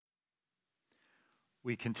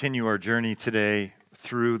We continue our journey today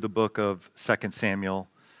through the book of 2 Samuel,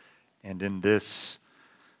 and in this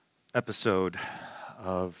episode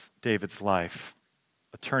of David's life,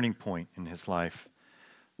 a turning point in his life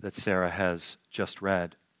that Sarah has just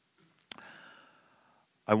read.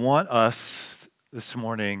 I want us this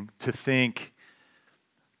morning to think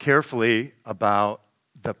carefully about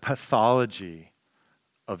the pathology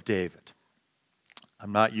of David.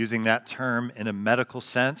 I'm not using that term in a medical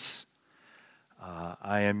sense.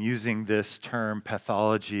 I am using this term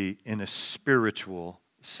pathology in a spiritual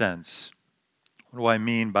sense. What do I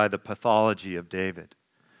mean by the pathology of David?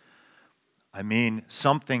 I mean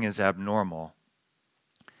something is abnormal.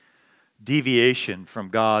 Deviation from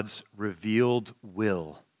God's revealed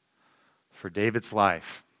will for David's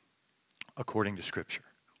life according to Scripture.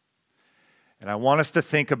 And I want us to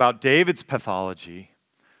think about David's pathology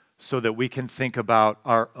so that we can think about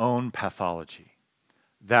our own pathology.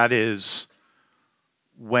 That is,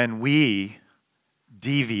 when we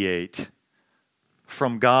deviate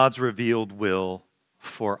from God's revealed will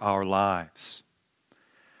for our lives.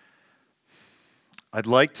 I'd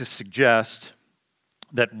like to suggest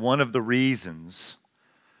that one of the reasons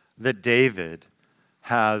that David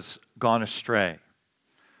has gone astray,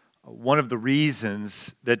 one of the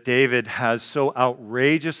reasons that David has so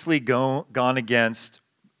outrageously gone against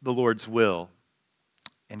the Lord's will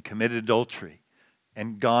and committed adultery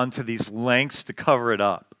and gone to these lengths to cover it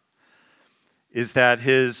up, is that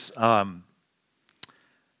his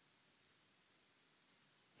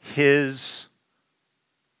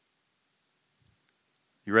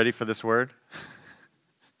you ready for this word?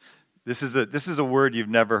 This is a word you've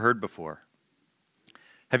never heard before.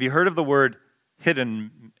 Have you heard of the word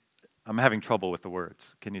hidden? I'm having trouble with the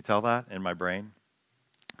words. Can you tell that in my brain?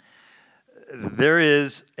 There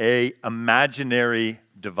is an imaginary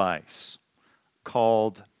device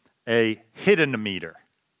called a hidden-meter.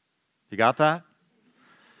 You got that?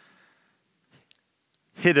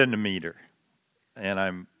 Hidden-meter. And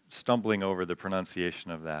I'm stumbling over the pronunciation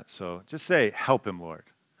of that. So just say, help him, Lord.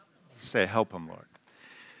 Say, help him, Lord.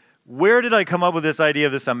 Where did I come up with this idea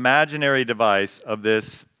of this imaginary device of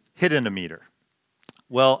this hidden-meter?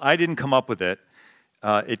 Well, I didn't come up with it.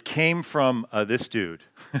 It came from this dude,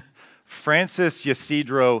 Francis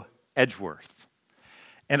Ysidro Edgeworth.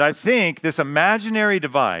 And I think this imaginary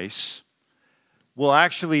device will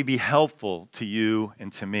actually be helpful to you and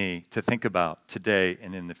to me to think about today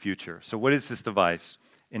and in the future. So what is this device?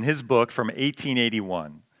 In his book from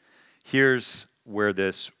 1881, here's where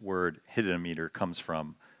this word hidden-meter comes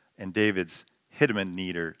from. And David's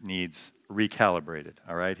hidden-meter needs recalibrated.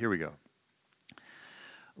 All right, here we go.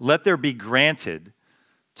 Let there be granted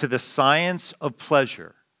to the science of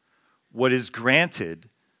pleasure what is granted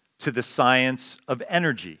to the science of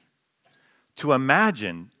energy, to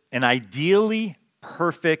imagine an ideally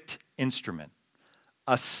perfect instrument,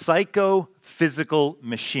 a psychophysical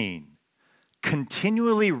machine,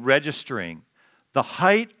 continually registering the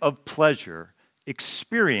height of pleasure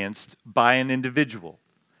experienced by an individual,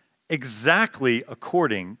 exactly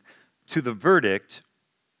according to the verdict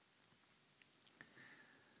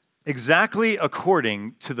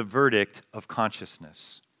of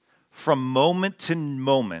consciousness. From moment to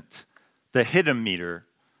moment, the hidden-meter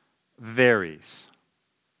varies.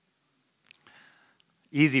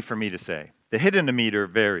 Easy for me to say. The hidden-meter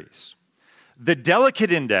varies. The delicate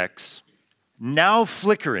index, now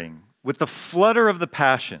flickering with the flutter of the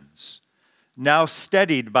passions, now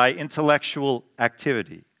steadied by intellectual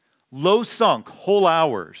activity, low sunk whole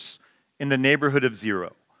hours in the neighborhood of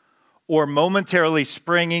zero, or momentarily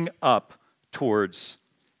springing up towards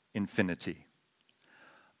infinity.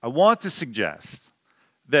 I want to suggest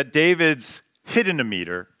that David's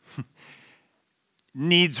hidden-meter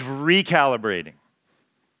needs recalibrating.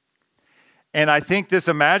 And I think this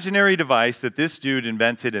imaginary device that this dude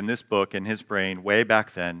invented in this book in his brain way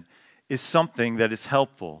back then is something that is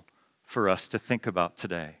helpful for us to think about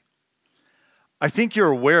today. I think you're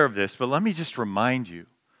aware of this, but let me just remind you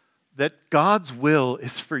that God's will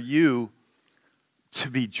is for you to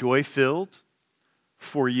be joy-filled,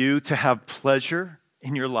 for you to have pleasure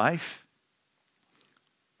in your life.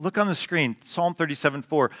 Look on the screen, Psalm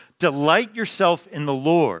 37:4. Delight yourself in the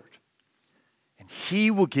Lord, and He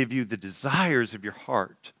will give you the desires of your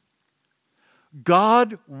heart.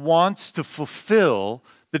 God wants to fulfill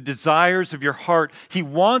the desires of your heart. He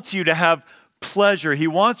wants you to have pleasure. He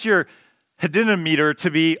wants your hidden-meter to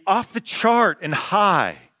be off the chart and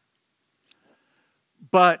high.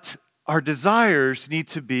 But our desires need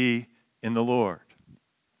to be in the Lord.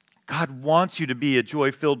 God wants you to be a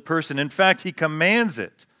joy-filled person. In fact, He commands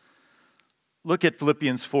it. Look at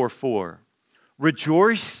Philippians 4:4.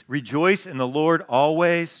 Rejoice in the Lord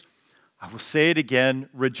always. I will say it again,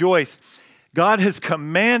 rejoice. God has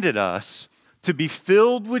commanded us to be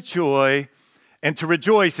filled with joy and to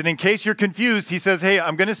rejoice. And in case you're confused, he says, hey,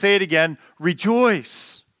 I'm going to say it again,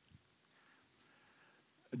 rejoice.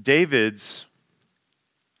 David's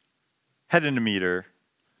hedometer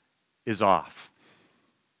is off.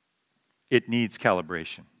 It needs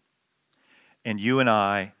calibration. And you and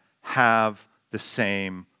I have the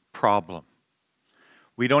same problem.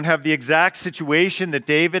 We don't have the exact situation that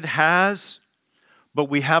David has, but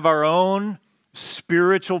we have our own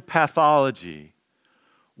spiritual pathology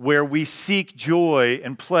where we seek joy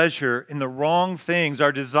and pleasure in the wrong things.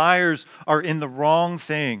 Our desires are in the wrong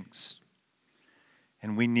things.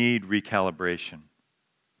 And we need recalibration.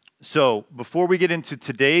 So, before we get into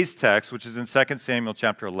today's text, which is in 2 Samuel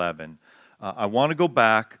chapter 11, I want to go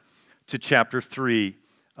back to chapter 3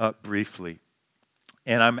 briefly.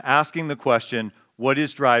 And I'm asking the question, what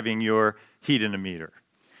is driving your hedometer?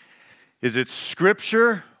 Is it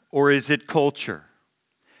Scripture or is it culture?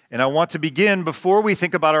 And I want to begin, before we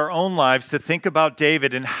think about our own lives, to think about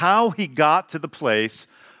David and how he got to the place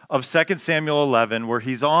of 2 Samuel 11, where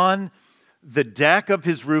he's on the deck of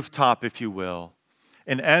his rooftop, if you will,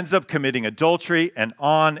 and ends up committing adultery and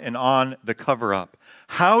on the cover-up.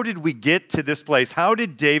 How did we get to this place? How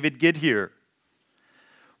did David get here?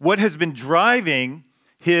 What has been driving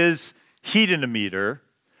his hedometer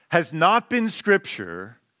has not been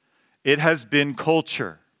Scripture, it has been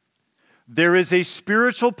culture. There is a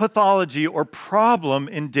spiritual pathology or problem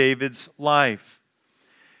in David's life.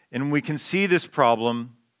 And we can see this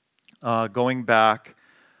problem going back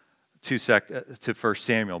to 1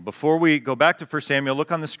 Samuel. Before we go back to 1 Samuel,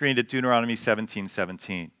 look on the screen at Deuteronomy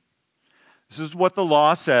 17:17. This is what the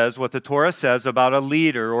law says, what the Torah says about a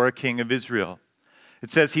leader or a king of Israel.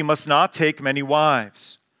 It says he must not take many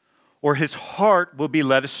wives, or his heart will be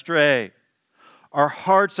led astray. Our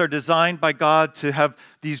hearts are designed by God to have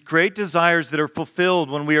these great desires that are fulfilled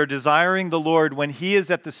when we are desiring the Lord, when He is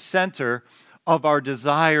at the center of our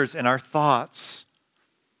desires and our thoughts.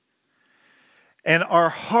 And our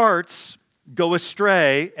hearts go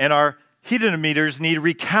astray, and our hedometers need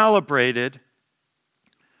recalibrated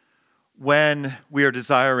when we are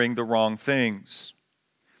desiring the wrong things.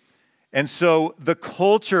 And so the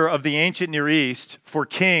culture of the ancient Near East for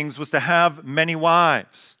kings was to have many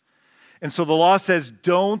wives. And so the law says,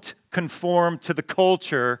 don't conform to the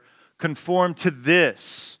culture, conform to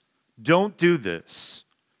this. Don't do this.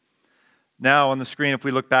 Now on the screen, if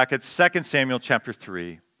we look back at 2 Samuel chapter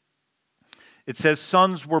 3, it says,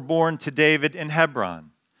 sons were born to David in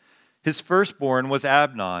Hebron. His firstborn was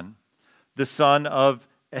Amnon, the son of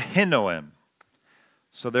Ahinoam.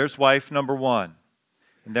 So there's wife number one.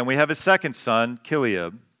 And then we have his second son,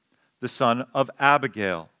 Chileab, the son of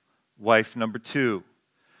Abigail, wife number two.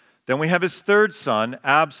 Then we have his third son,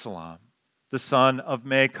 Absalom, the son of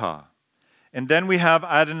Maacah. And then we have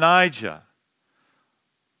Adonijah,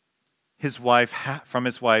 from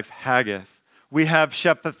his wife Haggith. We have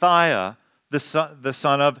Shephatiah, the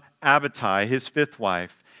son of Abitai, his fifth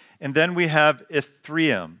wife. And then we have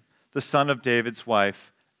Ithream, the son of David's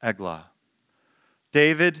wife, Eglah.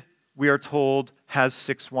 David, we are told, has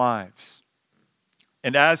 6 wives.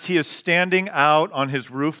 And as he is standing out on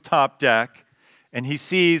his rooftop deck, and he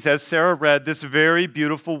sees, as Sarah read, this very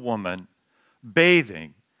beautiful woman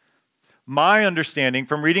bathing, my understanding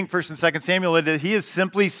from reading 1 and 2 Samuel is that he is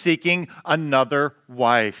simply seeking another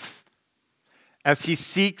wife. As he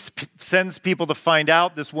sends people to find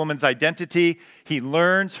out this woman's identity, he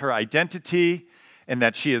learns her identity and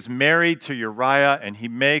that she is married to Uriah, and he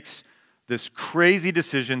makes this crazy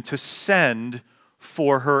decision to send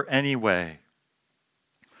for her anyway.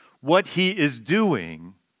 What he is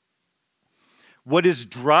doing, what is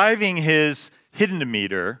driving his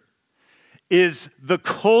hedometer, is the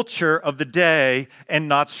culture of the day and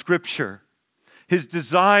not Scripture. His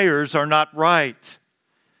desires are not right.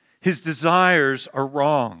 His desires are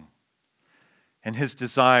wrong. And his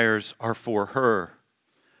desires are for her.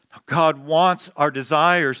 Now, God wants our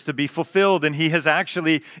desires to be fulfilled, and He has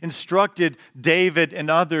actually instructed David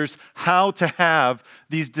and others how to have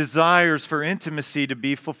these desires for intimacy to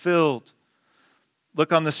be fulfilled.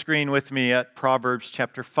 Look on the screen with me at Proverbs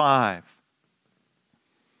chapter 5.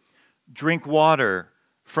 Drink water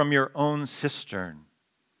from your own cistern,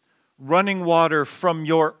 running water from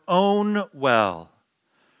your own well.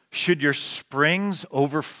 Should your springs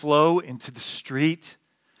overflow into the street,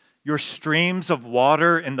 your streams of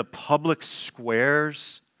water in the public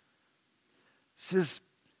squares? This is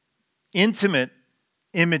intimate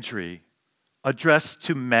imagery addressed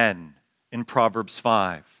to men in Proverbs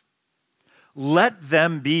 5. Let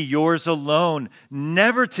them be yours alone,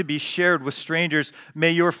 never to be shared with strangers.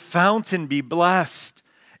 May your fountain be blessed,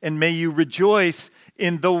 and may you rejoice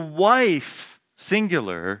in the wife,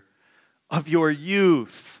 singular, of your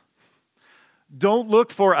youth. Don't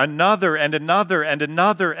look for another and another and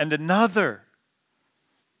another and another.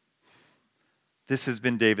 This has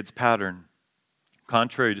been David's pattern,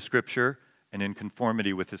 contrary to Scripture and in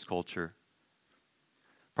conformity with his culture.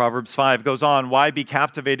 Proverbs 5 goes on, why be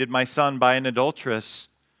captivated, my son, by an adulteress?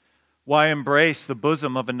 Why embrace the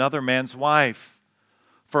bosom of another man's wife?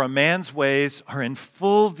 For a man's ways are in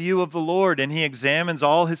full view of the Lord, and he examines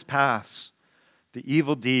all his paths. The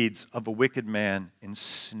evil deeds of a wicked man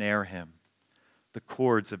ensnare him. The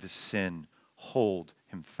cords of his sin hold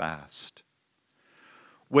him fast.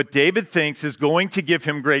 What David thinks is going to give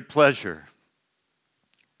him great pleasure,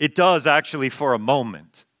 it does actually for a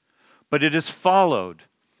moment, but it is followed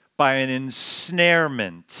by an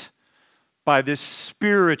ensnarement, by this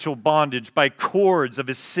spiritual bondage, by cords of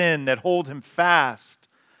his sin that hold him fast,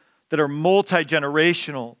 that are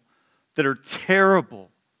multi-generational, that are terrible.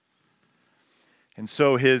 And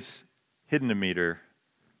so his hidden meter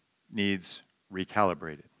needs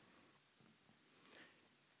recalibrated.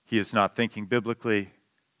 He is not thinking biblically.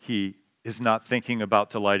 He is not thinking about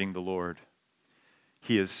delighting the Lord.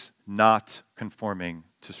 He is not conforming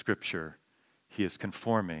to Scripture. He is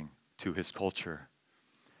conforming to his culture.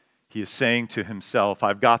 He is saying to himself,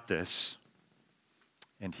 I've got this,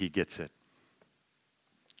 and he gets it.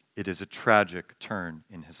 It is a tragic turn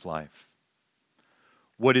in his life.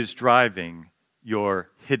 What is driving your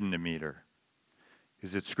hidden meter?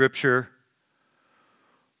 Is it Scripture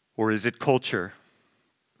or is it culture?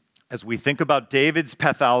 As we think about David's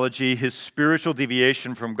pathology, his spiritual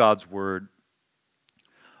deviation from God's word,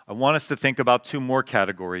 I want us to think about two more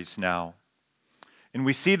categories now. And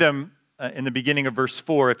we see them in the beginning of verse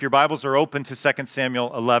 4. If your Bibles are open to 2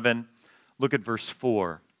 Samuel 11, look at verse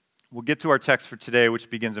 4. We'll get to our text for today, which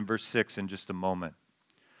begins in verse 6 in just a moment.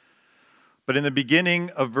 But in the beginning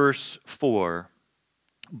of verse 4,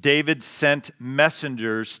 David sent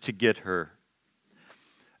messengers to get her.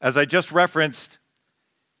 As I just referenced,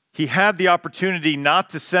 he had the opportunity not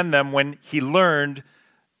to send them when he learned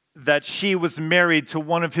that she was married to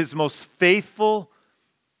one of his most faithful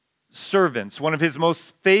servants, one of his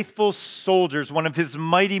most faithful soldiers, one of his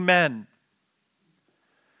mighty men.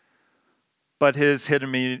 But his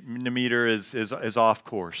hidden meter is off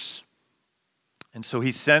course. And so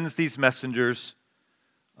he sends these messengers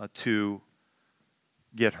to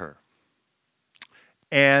get her.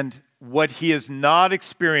 And what he is not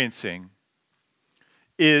experiencing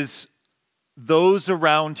is those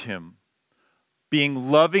around him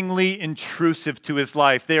being lovingly intrusive to his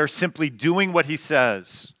life. They are simply doing what he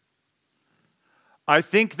says. I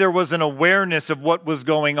think there was an awareness of what was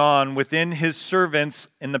going on within his servants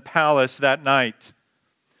in the palace that night.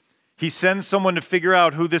 He sends someone to figure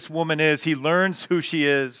out who this woman is. He learns who she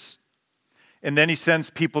is. And then he sends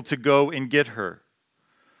people to go and get her.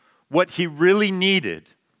 What he really needed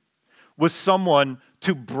was someone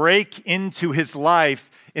to break into his life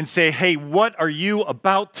and say, hey, what are you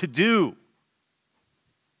about to do?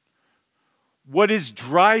 What is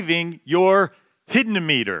driving your hidden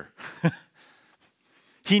meter?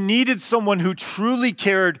 He needed someone who truly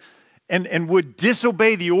cared and would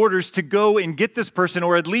disobey the orders to go and get this person,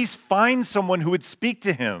 or at least find someone who would speak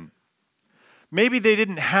to him. Maybe they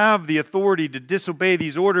didn't have the authority to disobey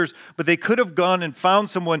these orders, but they could have gone and found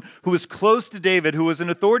someone who was close to David, who was an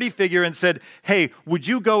authority figure, and said, hey, would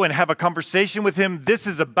you go and have a conversation with him? This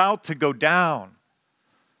is about to go down.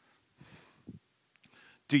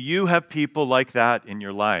 Do you have people like that in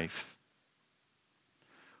your life?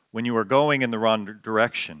 When you are going in the wrong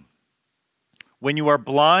direction, when you are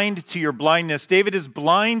blind to your blindness, David is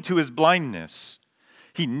blind to his blindness.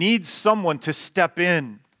 He needs someone to step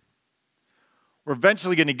in. We're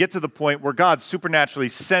eventually going to get to the point where God supernaturally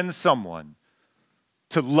sends someone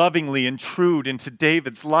to lovingly intrude into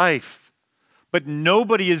David's life. But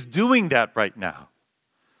nobody is doing that right now.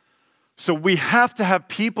 So we have to have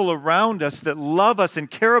people around us that love us and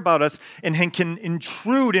care about us and can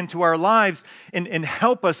intrude into our lives and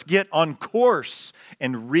help us get on course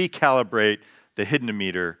and recalibrate the hidden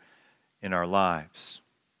meter in our lives.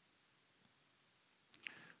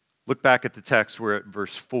 Look back at the text. We're at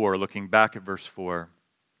verse 4, looking back at verse 4.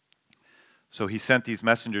 So he sent these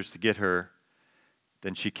messengers to get her.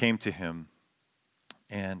 Then she came to him,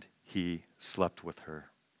 and he slept with her.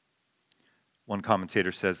 One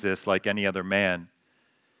commentator says this, like any other man,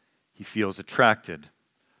 he feels attracted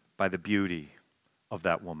by the beauty of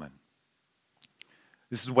that woman.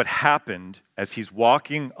 This is what happened as he's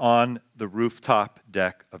walking on the rooftop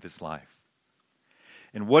deck of his life.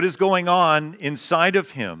 And what is going on inside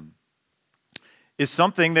of him is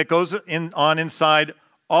something that goes on inside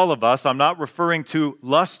all of us. I'm not referring to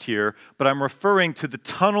lust here, but I'm referring to the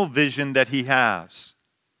tunnel vision that he has.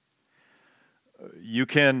 You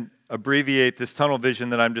can abbreviate this tunnel vision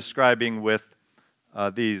that I'm describing with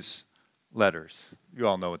these letters. You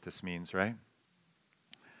all know what this means, right?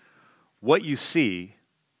 What you see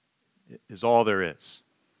is all there is.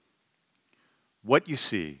 What you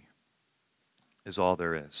see is all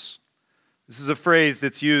there is. This is a phrase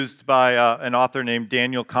that's used by an author named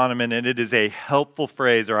Daniel Kahneman, and it is a helpful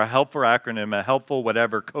phrase or a helpful acronym, a helpful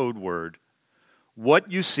whatever code word.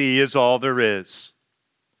 What you see is all there is.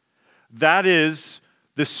 That is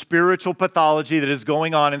the spiritual pathology that is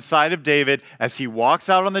going on inside of David as he walks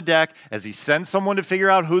out on the deck, as he sends someone to figure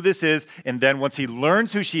out who this is, and then once he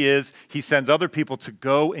learns who she is, he sends other people to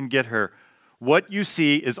go and get her. What you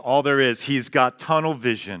see is all there is. He's got tunnel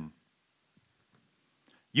vision.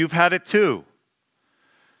 You've had it too.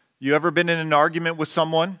 You ever been in an argument with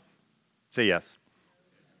someone? Say yes.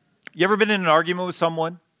 You ever been in an argument with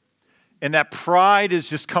someone and that pride is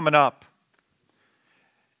just coming up?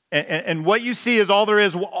 And what you see is all there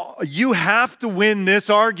is. You have to win this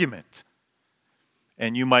argument.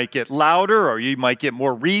 And you might get louder, or you might get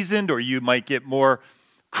more reasoned, or you might get more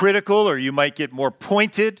critical, or you might get more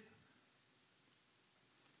pointed.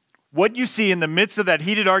 What you see in the midst of that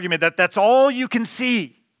heated argument, that's all you can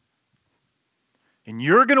see. And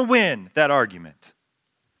you're going to win that argument.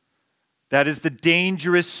 That is the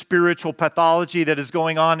dangerous spiritual pathology that is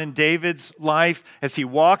going on in David's life as he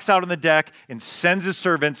walks out on the deck and sends his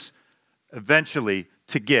servants eventually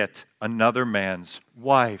to get another man's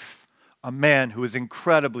wife, a man who is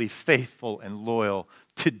incredibly faithful and loyal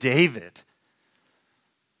to David.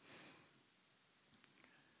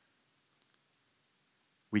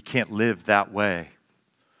 We can't live that way.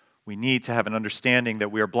 We need to have an understanding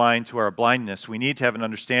that we are blind to our blindness. We need to have an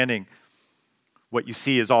understanding what you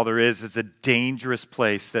see is all there is a dangerous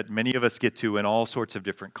place that many of us get to in all sorts of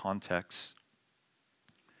different contexts.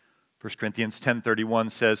 1 Corinthians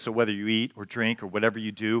 10:31 says, so whether you eat or drink or whatever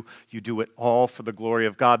you do it all for the glory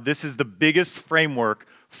of God. This is the biggest framework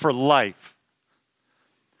for life.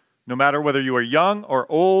 No matter whether you are young or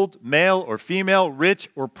old, male or female, rich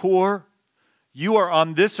or poor, you are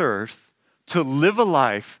on this earth to live a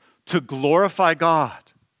life to glorify God.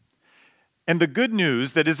 And the good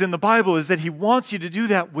news that is in the Bible is that he wants you to do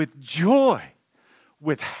that with joy,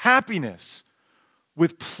 with happiness,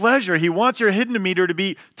 with pleasure. He wants your hidden meter to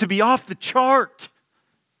be off the chart.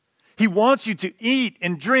 He wants you to eat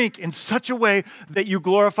and drink in such a way that you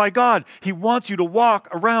glorify God. He wants you to walk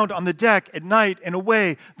around on the deck at night in a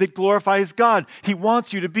way that glorifies God. He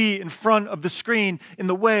wants you to be in front of the screen in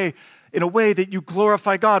a way that you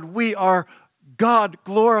glorify God. We are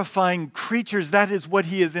God-glorifying creatures. That is what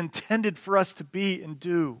he has intended for us to be and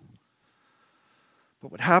do. But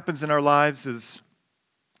what happens in our lives is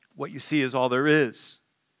what you see is all there is.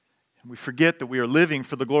 And we forget that we are living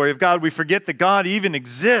for the glory of God. We forget that God even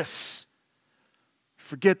exists. We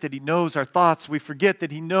forget that he knows our thoughts. We forget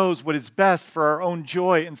that he knows what is best for our own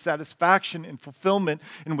joy and satisfaction and fulfillment.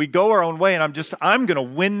 And we go our own way, and I'm going to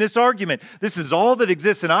win this argument. This is all that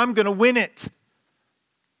exists, and I'm going to win it.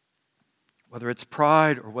 Whether it's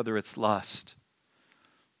pride or whether it's lust,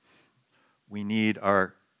 we need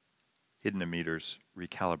our hidden meters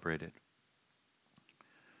recalibrated.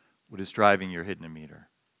 What is driving your hidden meter?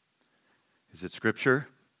 Is it Scripture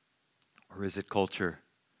or is it culture?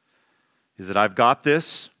 Is it I've got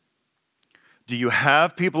this? Do you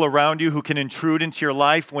have people around you who can intrude into your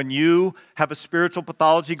life when you have a spiritual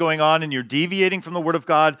pathology going on and you're deviating from the Word of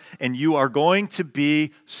God and you are going to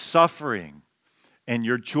be suffering? And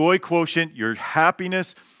your joy quotient, your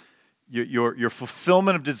happiness, your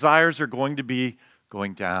fulfillment of desires are going to be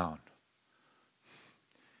going down.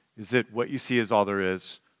 Is it what you see is all there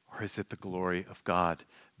is, or is it the glory of God?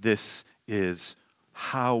 This is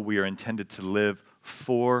how we are intended to live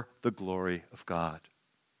for the glory of God.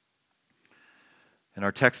 In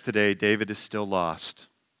our text today, David is still lost.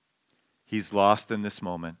 He's lost in this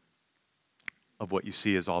moment of what you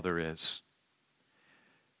see is all there is.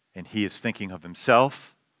 And he is thinking of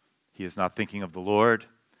himself. He is not thinking of the Lord.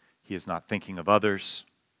 He is not thinking of others.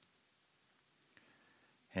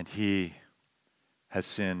 And he has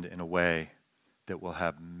sinned in a way that will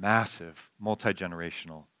have massive,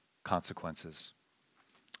 multi-generational consequences.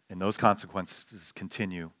 And those consequences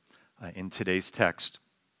continue in today's text,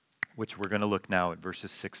 which we're going to look now at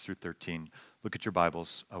verses 6 through 13. Look at your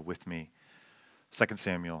Bibles with me. 2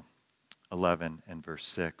 Samuel 11 and verse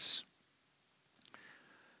 6.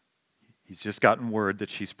 He's just gotten word that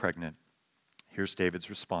she's pregnant. Here's David's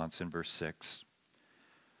response in verse 6.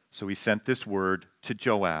 So he sent this word to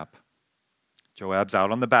Joab. Joab's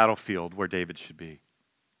out on the battlefield where David should be.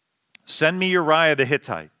 Send me Uriah the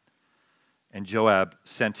Hittite. And Joab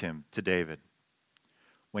sent him to David.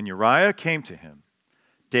 When Uriah came to him,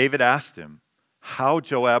 David asked him how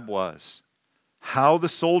Joab was, how the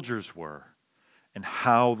soldiers were, and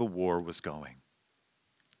how the war was going.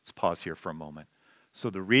 Let's pause here for a moment. So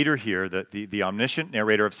the reader here, the omniscient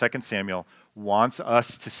narrator of 2 Samuel, wants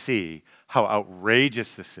us to see how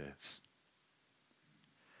outrageous this is.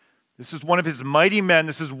 This is one of his mighty men.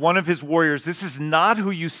 This is one of his warriors. This is not who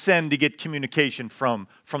you send to get communication from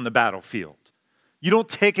the battlefield. You don't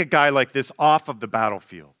take a guy like this off of the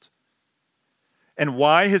battlefield. And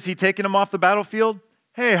why has he taken him off the battlefield?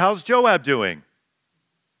 Hey, how's Joab doing?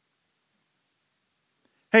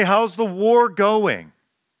 Hey, how's the war going?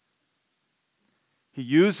 He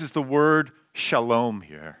uses the word shalom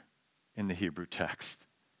here in the Hebrew text.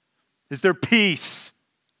 Is there peace?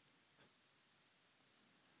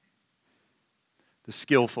 The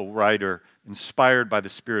skillful writer, inspired by the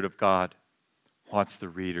Spirit of God, wants the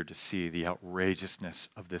reader to see the outrageousness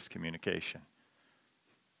of this communication.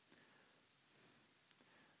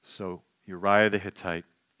 So Uriah the Hittite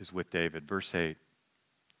is with David. Verse 8.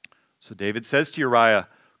 So David says to Uriah,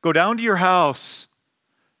 go down to your house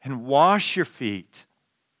and wash your feet.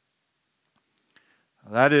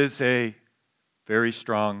 Now, that is a very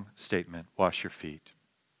strong statement, wash your feet.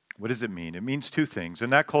 What does it mean? It means two things. In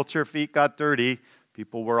that culture, feet got dirty.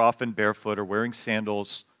 People were often barefoot or wearing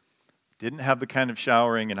sandals. Didn't have the kind of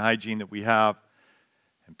showering and hygiene that we have.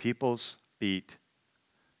 And people's feet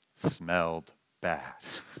smelled bad.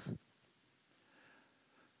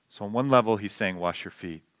 So on one level, he's saying, wash your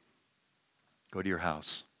feet. Go to your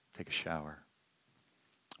house. Take a shower.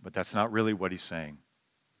 But that's not really what he's saying.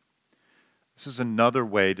 This is another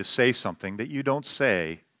way to say something that you don't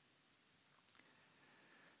say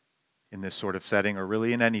in this sort of setting, or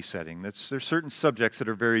really in any setting. There's certain subjects that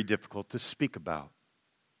are very difficult to speak about,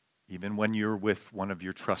 even when you're with one of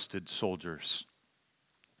your trusted soldiers.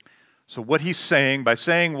 So what he's saying, by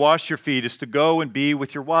saying wash your feet, is to go and be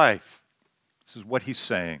with your wife. This is what he's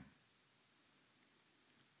saying.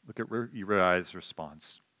 Look at Uriah's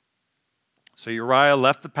response. So Uriah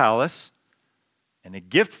left the palace, and a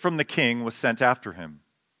gift from the king was sent after him.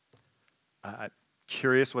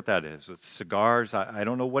 Curious what that is. It's cigars. I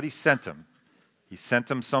don't know what he sent him. He sent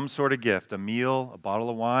him some sort of gift, a meal, a bottle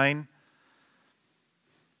of wine.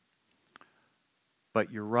 But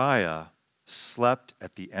Uriah slept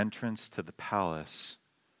at the entrance to the palace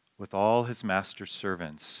with all his master's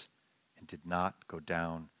servants and did not go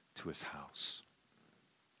down to his house.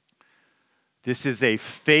 This is a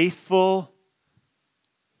faithful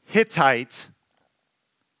Hittite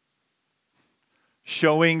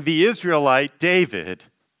showing the Israelite David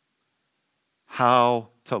how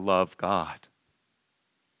to love God,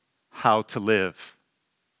 how to live.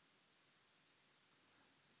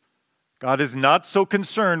 God is not so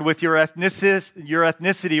concerned with your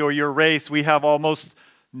ethnicity or your race. We have almost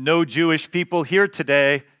no Jewish people here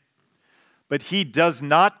today, but he does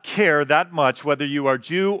not care that much whether you are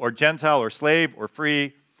Jew or Gentile or slave or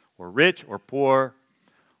free or rich or poor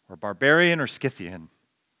or barbarian or Scythian.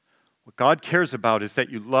 What God cares about is that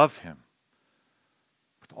you love him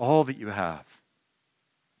with all that you have.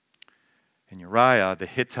 And Uriah the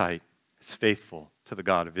Hittite is faithful to the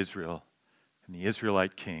God of Israel, and the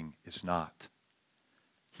Israelite king is not.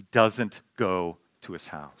 He doesn't go to his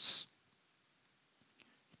house.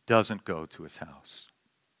 He doesn't go to his house.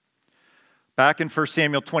 Back in 1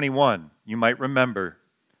 Samuel 21, you might remember,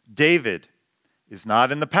 David is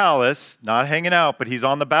not in the palace, not hanging out, but he's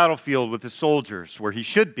on the battlefield with his soldiers, where he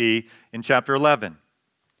should be in chapter 11.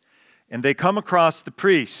 And they come across the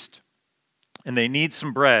priest, and they need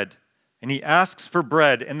some bread. And he asks for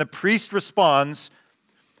bread, and the priest responds,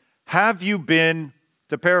 have you been,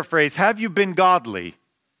 to paraphrase, have you been godly?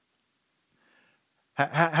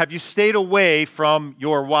 Have you stayed away from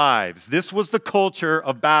your wives? This was the culture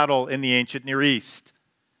of battle in the ancient Near East.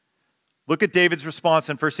 Look at David's response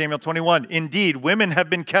in 1 Samuel 21. Indeed, women have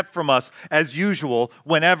been kept from us as usual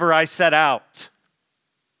whenever I set out.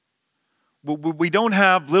 We don't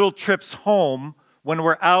have little trips home when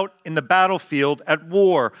we're out in the battlefield at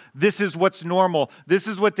war. This is what's normal. This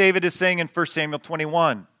is what David is saying in 1 Samuel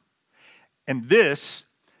 21. And this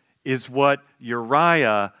is what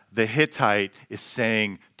Uriah the Hittite is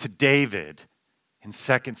saying to David in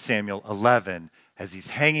 2 Samuel 11 as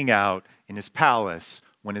he's hanging out in his palace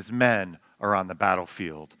when his men are on the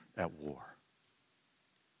battlefield at war.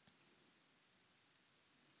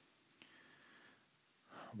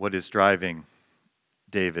 What is driving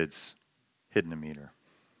David's hidden meter?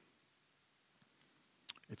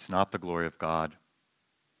 It's not the glory of God.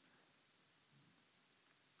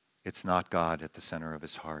 It's not God at the center of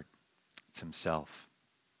his heart. It's himself.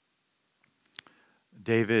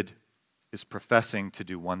 David is professing to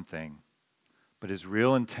do one thing, but his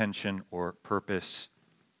real intention or purpose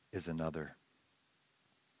is another.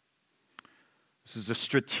 This is a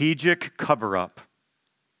strategic cover-up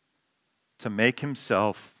to make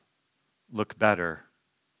himself look better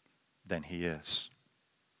than he is.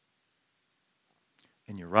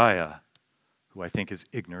 And Uriah, who I think is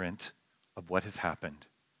ignorant of what has happened,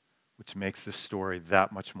 which makes this story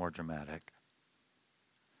that much more dramatic,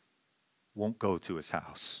 won't go to his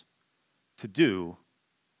house to do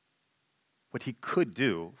what he could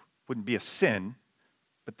do. Wouldn't be a sin,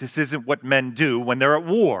 but this isn't what men do when they're at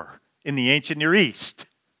war in the ancient Near East.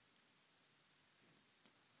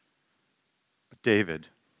 But David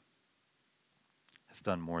has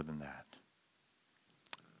done more than that.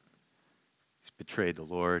 He's betrayed the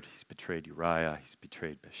Lord. He's betrayed Uriah. He's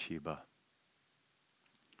betrayed Bathsheba.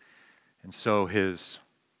 And so his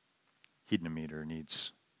hedonometer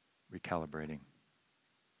needs recalibrating.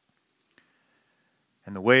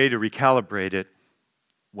 And the way to recalibrate it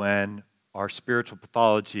when our spiritual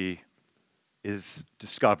pathology is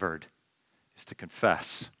discovered is to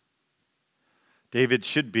confess. David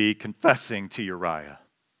should be confessing to Uriah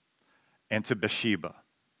and to Bathsheba,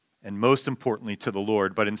 and most importantly to the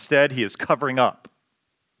Lord, but instead he is covering up.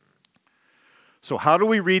 So how do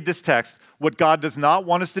we read this text? What God does not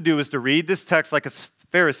want us to do is to read this text like a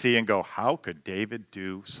Pharisee and go, how could David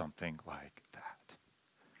do something like that?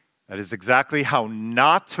 That is exactly how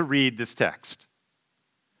not to read this text.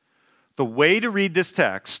 The way to read this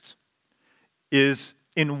text is,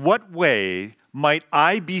 in what way might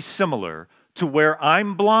I be similar to where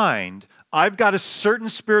I'm blind? I've got a certain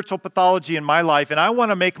spiritual pathology in my life, and I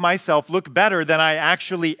want to make myself look better than I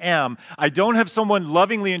actually am. I don't have someone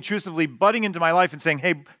lovingly, intrusively butting into my life and saying,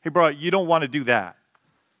 hey, bro, you don't want to do that.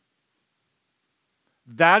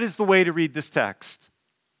 That is the way to read this text.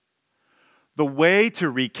 The way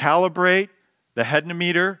to recalibrate the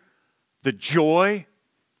hedonometer, the joy,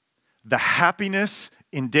 the happiness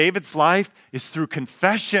in David's life is through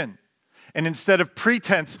confession. And instead of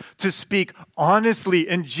pretense, to speak honestly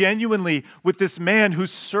and genuinely with this man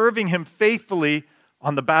who's serving him faithfully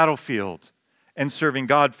on the battlefield and serving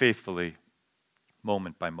God faithfully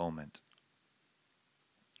moment by moment.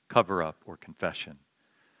 Cover up or confession.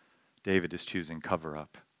 David is choosing cover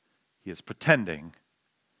up. He is pretending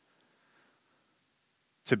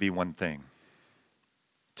to be one thing,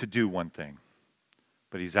 to do one thing,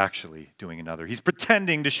 but he's actually doing another. He's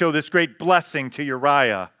pretending to show this great blessing to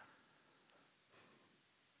Uriah.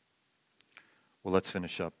 Well, let's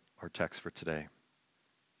finish up our text for today.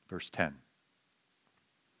 Verse 10.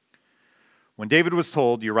 When David was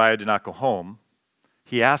told Uriah did not go home,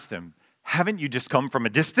 he asked him, haven't you just come from a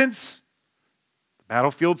distance? The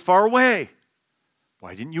battlefield's far away.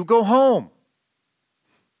 Why didn't you go home?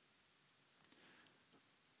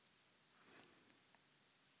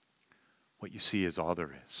 What you see is all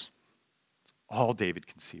there is. It's all David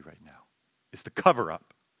can see right now is the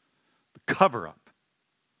cover-up. The cover-up.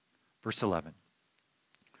 Verse 11.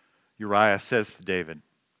 Uriah says to David,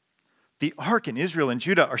 the ark and Israel and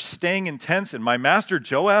Judah are staying in tents, and my master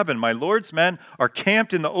Joab and my Lord's men are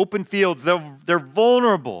camped in the open fields. They're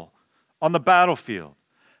vulnerable on the battlefield.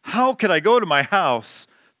 How could I go to my house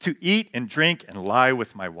to eat and drink and lie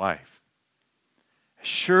with my wife? As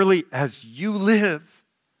surely as you live,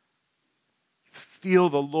 feel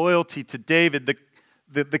the loyalty to David,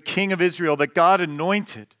 the king of Israel that God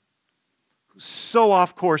anointed, who's so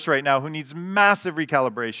off course right now, who needs massive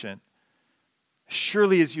recalibration.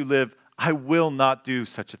 Surely as you live, I will not do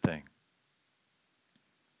such a thing.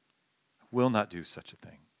 I will not do such a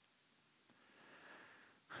thing.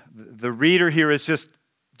 The reader here is just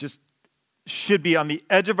should be on the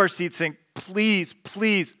edge of our seat saying, please,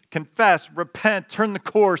 please confess, repent, turn the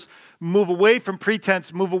course, move away from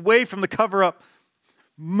pretense, move away from the cover-up,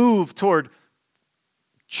 move toward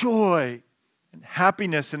joy and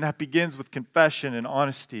happiness, and that begins with confession and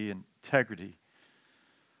honesty and integrity.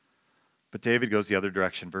 But David goes the other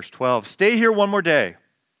direction. Verse 12, stay here one more day,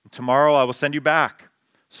 and tomorrow I will send you back.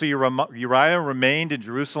 So Uriah remained in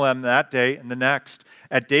Jerusalem that day and the next.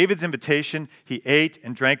 At David's invitation, he ate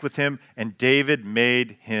and drank with him, and David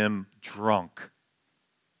made him drunk.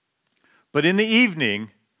 But in the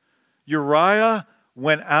evening, Uriah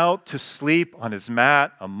went out to sleep on his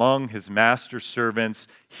mat among his master's servants.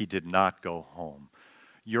 He did not go home.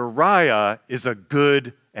 Uriah is a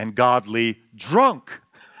good and godly drunk.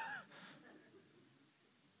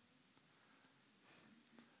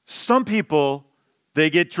 Some people, they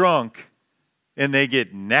get drunk and they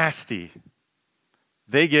get nasty.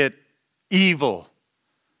 They get evil.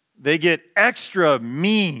 They get extra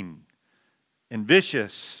mean and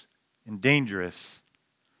vicious and dangerous.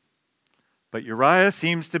 But Uriah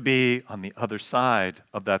seems to be on the other side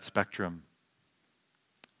of that spectrum.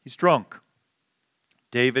 He's drunk.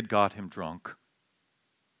 David got him drunk.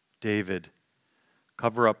 David,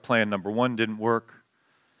 cover-up plan number 1 didn't work,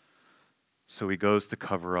 so he goes to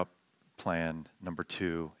cover-up plan number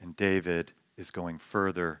 2, and David is going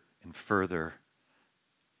further and further.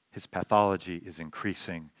 His pathology is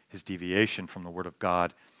increasing, his deviation from the Word of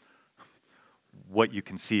God. What you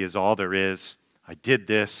can see is all there is. I did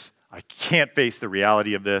this. I can't face the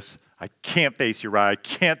reality of this. I can't face Uriah. I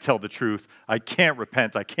can't tell the truth. I can't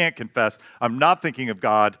repent. I can't confess. I'm not thinking of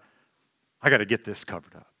God. I got to get this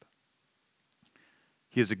covered up.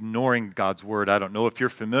 He is ignoring God's word. I don't know if you're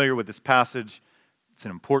familiar with this passage. It's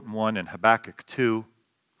an important one in Habakkuk 2.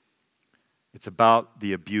 It's about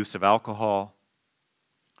the abuse of alcohol.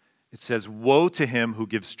 It says, "Woe to him who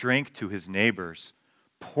gives drink to his neighbors,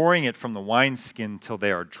 pouring it from the wineskin till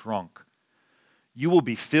they are drunk. You will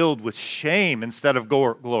be filled with shame instead of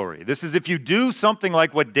glory." This is if you do something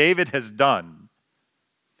like what David has done.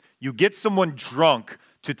 You get someone drunk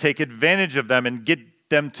to take advantage of them and get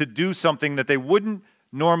them to do something that they wouldn't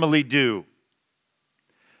normally do.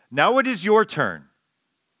 Now it is your turn.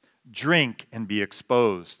 Drink and be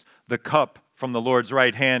exposed. The cup from the Lord's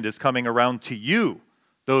right hand is coming around to you,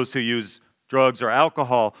 those who use drugs or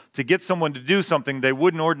alcohol, to get someone to do something they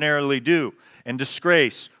wouldn't ordinarily do. And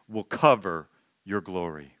disgrace will cover your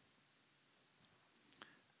glory.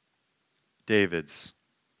 David's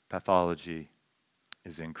pathology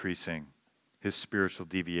is increasing, his spiritual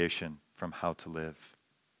deviation from how to live.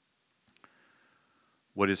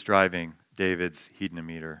 What is driving David's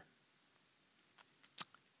hedonometer?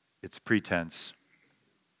 It's pretense.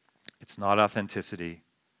 It's not authenticity.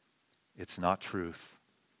 It's not truth.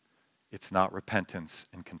 It's not repentance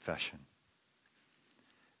and confession.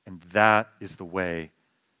 And that is the way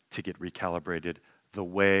to get recalibrated. The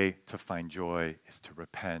way to find joy is to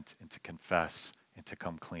repent and to confess and to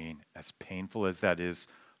come clean. As painful as that is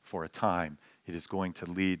for a time, it is going to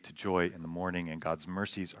lead to joy in the morning, and God's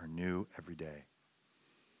mercies are new every day.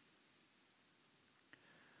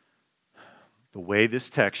 The way this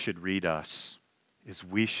text should read us is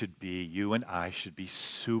you and I should be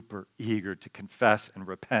super eager to confess and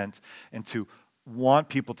repent and to want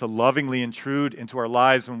people to lovingly intrude into our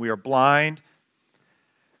lives when we are blind.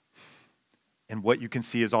 And what you can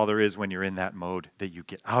see is all there is when you're in that mode, that you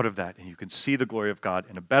get out of that and you can see the glory of God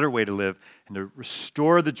and a better way to live and to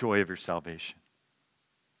restore the joy of your salvation.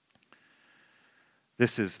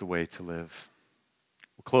 This is the way to live.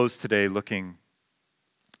 We'll close today looking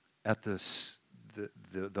at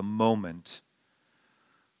the moment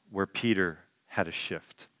where Peter had a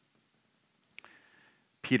shift.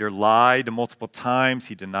 Peter lied multiple times.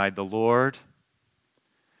 He denied the Lord.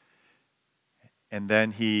 And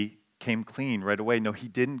then he came clean right away. No, he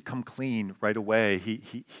didn't come clean right away.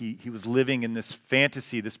 He was living in this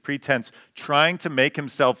fantasy, this pretense, trying to make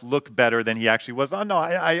himself look better than he actually was. Oh, no,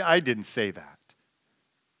 I didn't say that.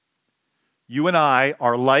 You and I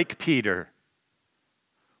are like Peter.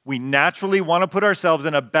 We naturally want to put ourselves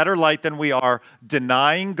in a better light than we are,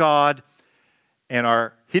 denying God, and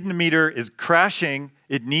our hedonometer is crashing.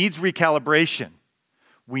 It needs recalibration.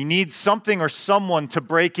 We need something or someone to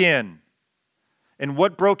break in. And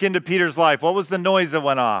what broke into Peter's life? What was the noise that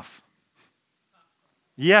went off?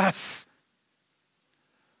 Yes.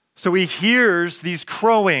 So he hears these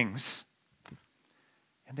crowings,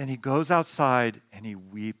 and then he goes outside and he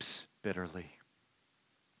weeps bitterly.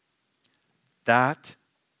 That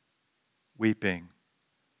weeping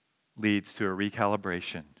leads to a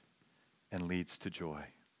recalibration and leads to joy.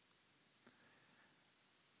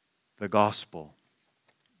 The gospel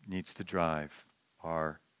needs to drive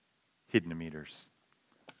our hedonometers.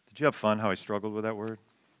 Did you have fun how I struggled with that word?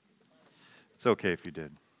 It's okay if you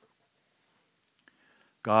did.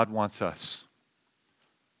 God wants us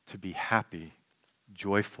to be happy,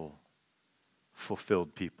 joyful,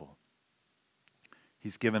 fulfilled people.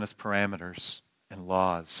 He's given us parameters and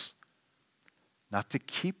laws, not to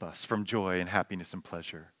keep us from joy and happiness and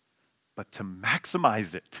pleasure, but to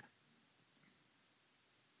maximize it.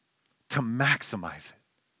 To maximize it.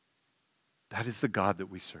 That is the God that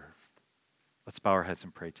we serve. Let's bow our heads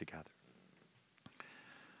and pray together.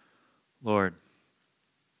 Lord,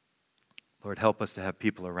 help us to have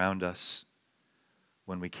people around us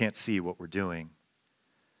when we can't see what we're doing.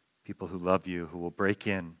 People who love you, who will break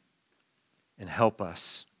in and help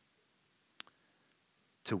us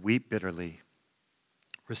to weep bitterly,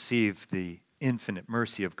 receive the infinite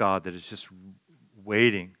mercy of God that is just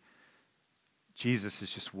waiting. Jesus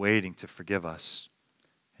is just waiting to forgive us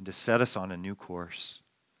and to set us on a new course.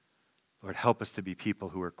 Lord, help us to be people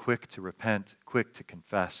who are quick to repent, quick to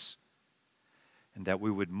confess, and that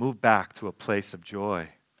we would move back to a place of joy,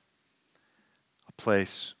 a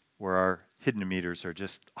place where our hidden meters are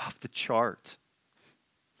just off the chart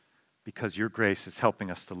because your grace is helping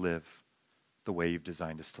us to live the way you've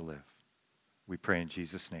designed us to live. We pray in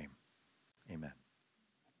Jesus' name. Amen.